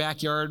campfires in your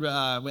backyard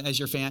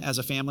as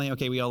a family?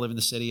 Okay, we all live in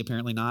the city.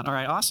 Apparently not. All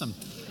right, awesome.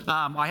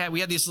 We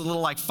had this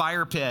little like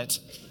fire pit.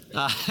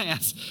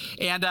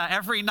 And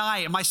every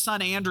night, my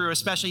son Andrew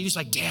especially, he's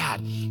like, "Dad,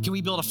 can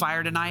we build a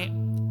fire tonight?"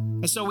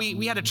 And so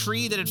we had a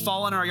tree that had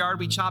fallen in our yard.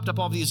 We chopped up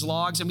all these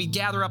logs and we'd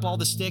gather up all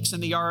the sticks in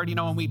the yard,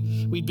 and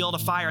we'd build a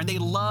fire. And they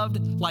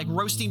loved like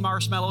roasting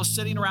marshmallows,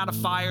 sitting around a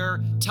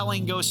fire,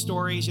 telling ghost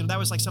stories. That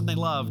was like something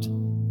they loved.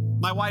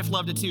 My wife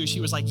loved it too. She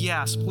was like,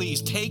 "Yes,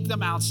 please take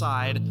them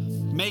outside,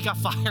 make a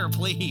fire,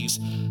 please.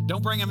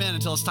 Don't bring them in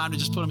until it's time to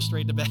just put them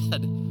straight to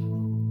bed."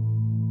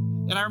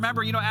 And I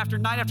remember, after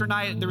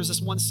night, there was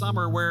this one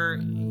summer where,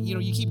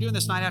 you keep doing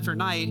this night after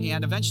night,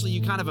 and eventually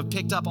you kind of have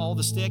picked up all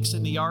the sticks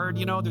in the yard,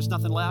 there's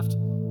nothing left.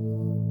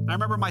 I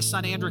remember my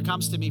son Andrew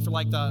comes to me for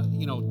like the,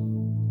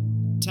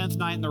 10th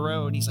night in the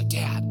row, and he's like,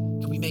 "Dad,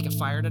 can we make a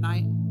fire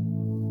tonight?"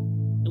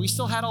 And we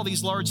still had all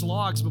these large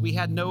logs, but we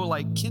had no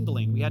like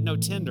kindling. We had no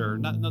tinder.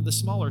 None of the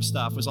smaller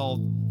stuff was all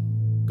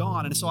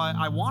gone. And so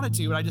I wanted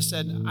to, but I just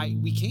said,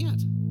 we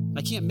can't.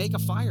 I can't make a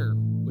fire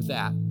with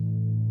that.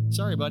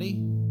 Sorry,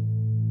 buddy.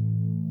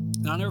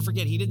 And I'll never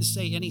forget, he didn't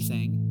say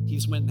anything. He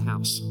just went in the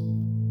house.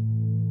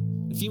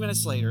 A few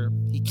minutes later,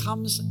 he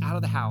comes out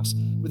of the house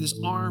with his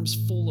arms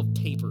full of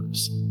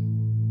papers.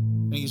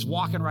 And he's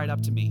walking right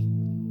up to me.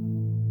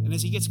 And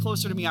as he gets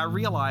closer to me, I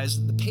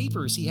realize the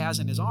papers he has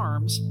in his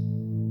arms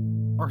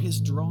are his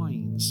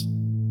drawings.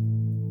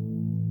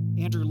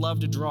 Andrew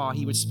loved to draw.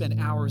 He would spend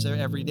hours there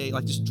every day,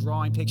 like just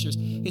drawing pictures.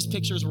 His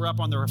pictures were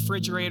up on the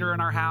refrigerator in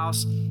our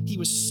house. He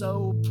was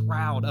so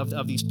proud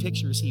of these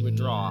pictures he would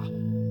draw.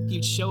 He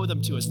would show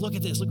them to us. "Look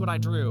at this. Look what I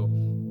drew."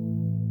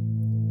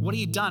 What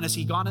he'd done is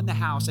he'd gone in the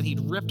house and he'd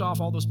ripped off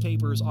all those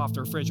papers off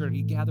the refrigerator.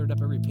 He gathered up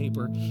every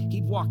paper.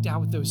 He'd walked out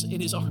with those in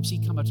his arms.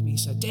 He'd come up to me and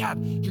said, Dad,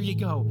 here you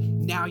go.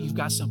 Now you've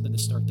got something to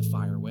start the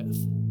fire with.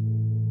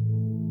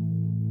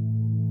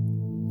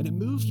 And it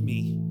moved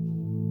me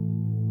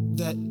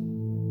that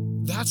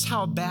that's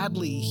how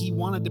badly he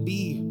wanted to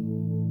be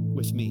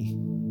with me.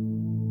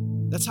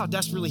 That's how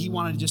desperately he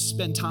wanted to just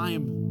spend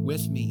time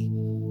with me,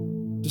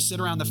 to sit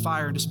around the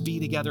fire and just be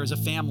together as a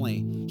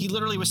family. He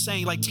literally was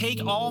saying, like,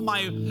 take all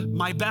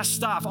my best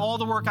stuff, all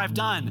the work I've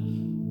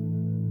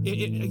done.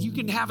 You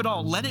can have it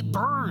all. Let it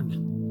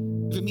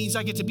burn if it means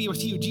I get to be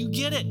with you. Do you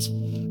get it?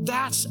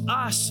 That's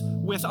us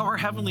with our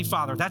Heavenly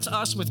Father. That's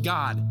us with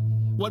God.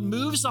 What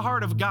moves the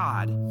heart of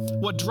God,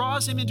 what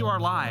draws him into our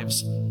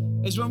lives,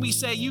 is when we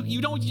say,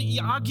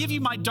 I'll give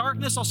you my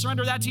darkness, I'll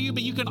surrender that to you,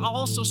 but you can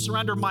also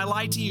surrender my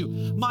light to you,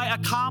 my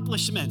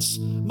accomplishments,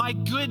 my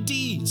good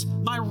deeds,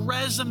 my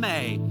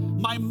resume,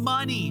 my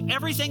money,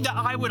 everything that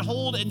I would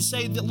hold and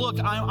say that, look,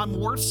 I'm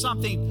worth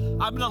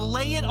something. I'm going to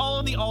lay it all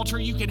on the altar.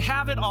 You can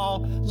have it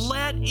all.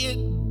 Let it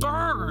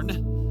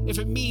burn if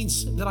it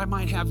means that I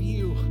might have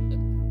you.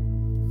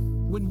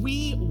 When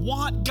we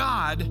want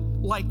God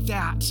like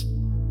that,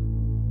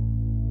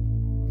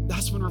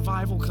 that's when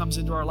revival comes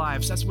into our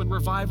lives. That's when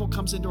revival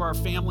comes into our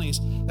families.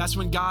 That's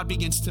when God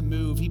begins to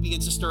move. He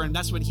begins to stir, and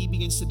that's when he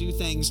begins to do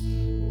things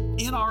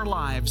in our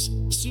lives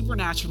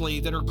supernaturally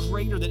that are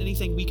greater than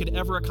anything we could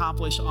ever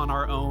accomplish on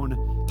our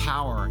own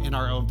power, in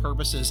our own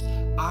purposes.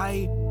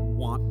 I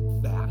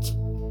want that.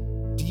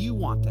 Do you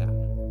want that?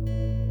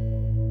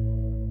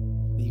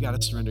 You got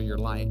to surrender your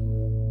light.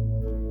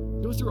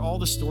 Go through all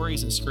the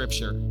stories in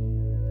Scripture.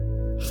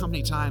 How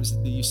many times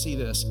do you see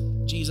this?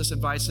 Jesus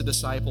invites the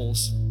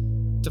disciples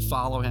to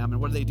follow him.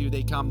 And what do?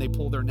 They come, they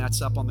pull their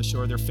nets up on the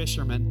shore. They're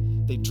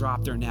fishermen. They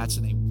drop their nets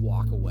and they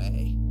walk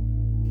away.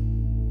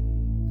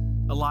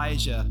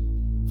 Elijah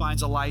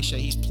finds Elisha.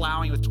 He's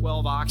plowing with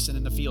 12 oxen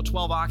in the field.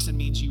 12 oxen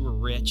means you were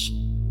rich.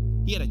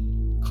 He had a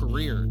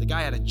career. The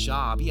guy had a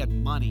job. He had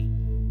money.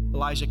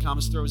 Elijah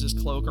comes, throws his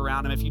cloak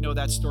around him. If you know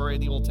that story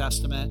in the Old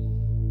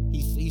Testament,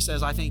 he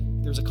says, I think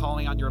there's a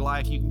calling on your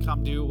life. You can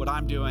come do what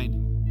I'm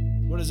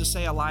doing. What does it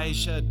say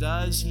Elisha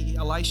does?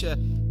 Elisha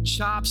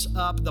chops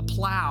up the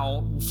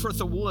plow for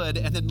the wood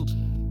and then,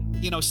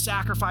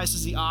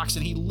 sacrifices the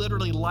oxen. He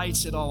literally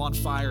lights it all on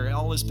fire.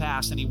 All is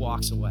past and he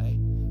walks away.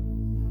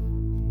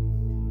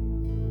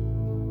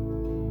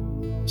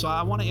 So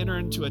I want to enter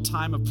into a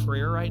time of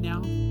prayer right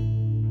now.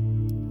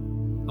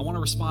 I want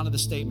to respond to the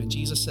statement.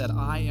 Jesus said,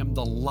 I am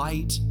the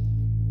light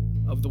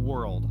of the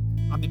world.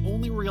 I'm the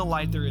only real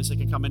light there is that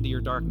can come into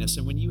your darkness.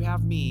 And when you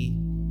have me,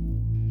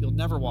 you'll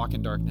never walk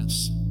in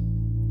darkness.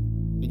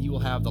 And you will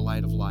have the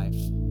light of life.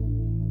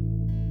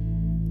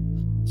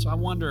 So I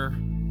wonder,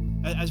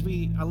 I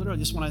literally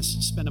just want to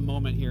spend a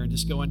moment here and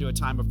just go into a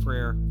time of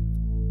prayer.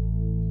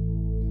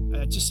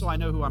 Just so I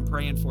know who I'm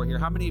praying for here.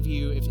 How many of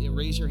you, if you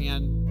raise your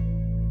hand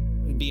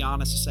and be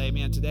honest and say,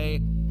 man,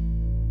 today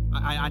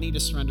I need to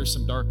surrender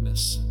some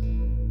darkness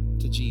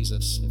to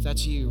Jesus. If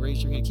that's you,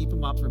 raise your hand. Keep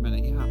them up for a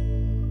minute.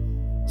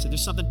 Yeah. So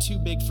there's something too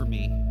big for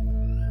me.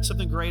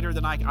 Something greater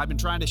than I've been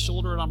trying to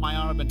shoulder it on my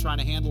own. I've been trying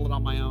to handle it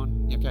on my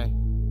own. Okay.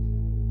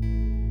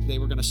 Today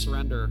we're going to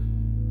surrender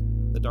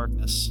the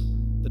darkness,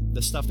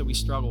 the stuff that we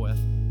struggle with.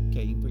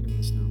 Okay, you can put your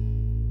hands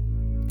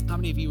down. How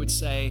many of you would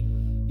say,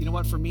 you know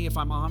what, for me, if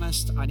I'm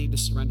honest, I need to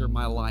surrender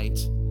my light.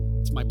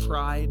 It's my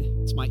pride.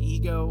 It's my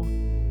ego.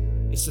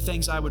 It's the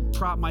things I would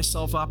prop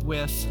myself up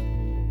with.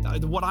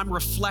 What I'm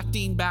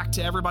reflecting back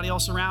to everybody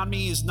else around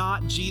me is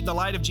not the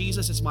light of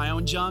Jesus. It's my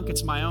own junk.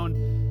 It's my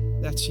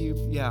own. That's you.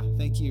 Yeah,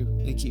 thank you.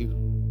 Thank you.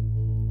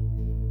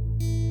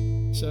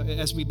 So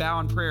as we bow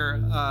in prayer,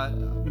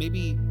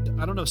 maybe,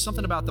 I don't know,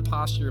 something about the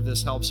posture of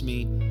this helps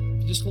me.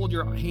 You just hold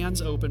your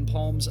hands open,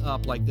 palms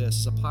up like this.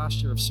 It's a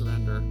posture of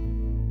surrender.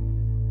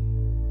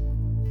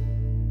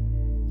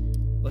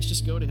 Let's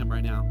just go to him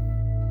right now.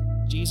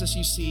 Jesus,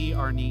 you see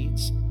our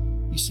needs.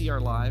 You see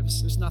our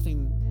lives. There's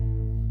nothing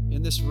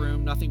in this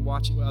room, nothing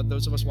watching,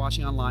 those of us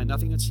watching online,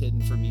 nothing that's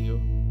hidden from you.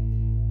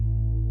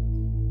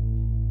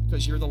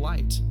 Because you're the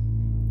light.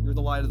 You're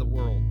the light of the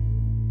world.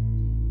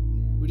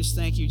 We just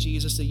thank you,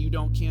 Jesus, that you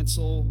don't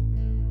cancel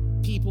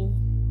people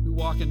who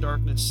walk in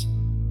darkness.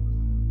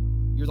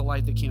 You're the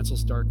light that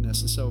cancels darkness.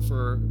 And so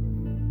for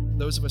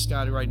those of us,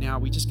 God, right now,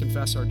 we just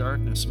confess our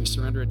darkness. We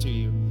surrender it to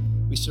you.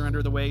 We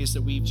surrender the ways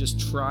that we've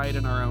just tried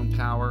in our own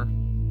power.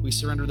 We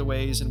surrender the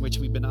ways in which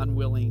we've been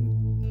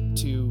unwilling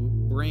to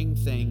bring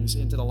things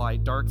into the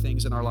light, dark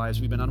things in our lives.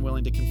 We've been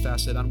unwilling to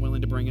confess it,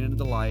 unwilling to bring it into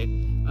the light,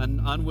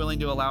 unwilling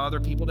to allow other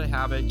people to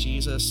have it.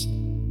 Jesus,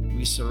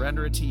 we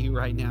surrender it to you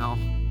right now.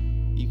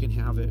 You can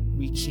have it.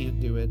 We can't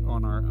do it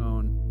on our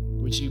own.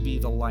 Would you be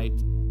the light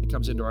that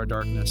comes into our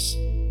darkness?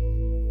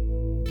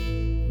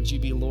 Would you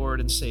be Lord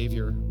and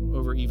Savior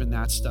over even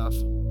that stuff?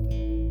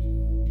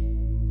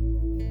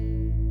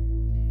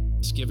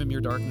 Just give him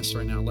your darkness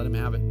right now. Let him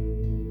have it.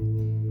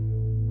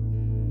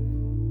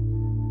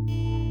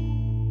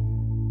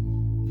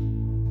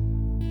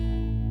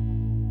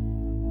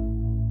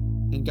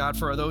 And God,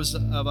 for those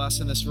of us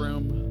in this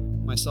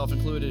room, myself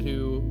included,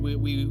 who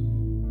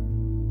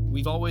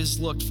we've always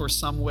looked for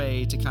some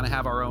way to kind of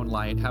have our own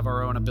light, have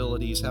our own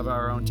abilities, have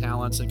our own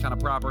talents, and kind of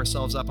prop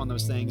ourselves up on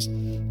those things.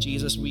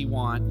 Jesus, we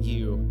want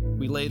you.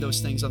 We lay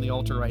those things on the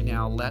altar right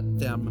now. Let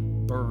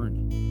them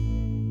burn.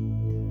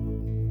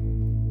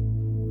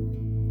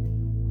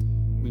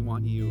 We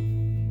want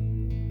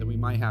you, that we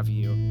might have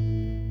you.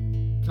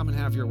 Come and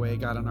have your way,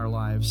 God, in our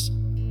lives.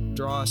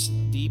 Draw us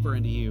deeper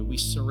into you. We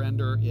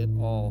surrender it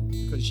all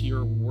because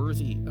you're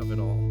worthy of it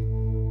all.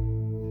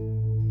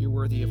 You're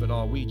worthy of it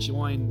all. We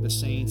join the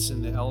saints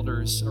and the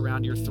elders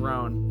around your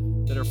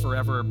throne that are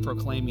forever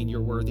proclaiming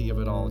you're worthy of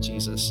it all,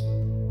 Jesus.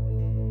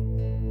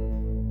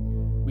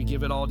 We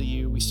give it all to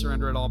you. We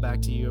surrender it all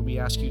back to you, and we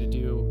ask you to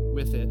do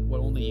with it what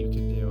only you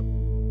can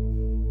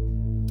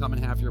do. Come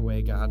and have your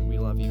way, God. We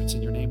love you. It's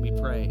in your name we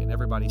pray. And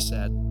everybody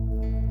said,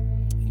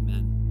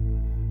 amen.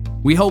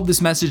 We hope this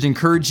message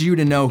encouraged you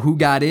to know who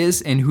God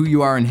is and who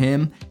you are in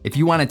Him. If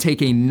you want to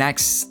take a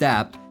next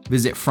step,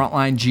 visit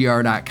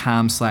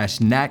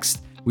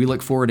frontlinegr.com/next. We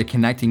look forward to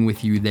connecting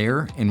with you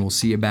there, and we'll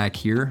see you back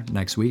here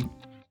next week.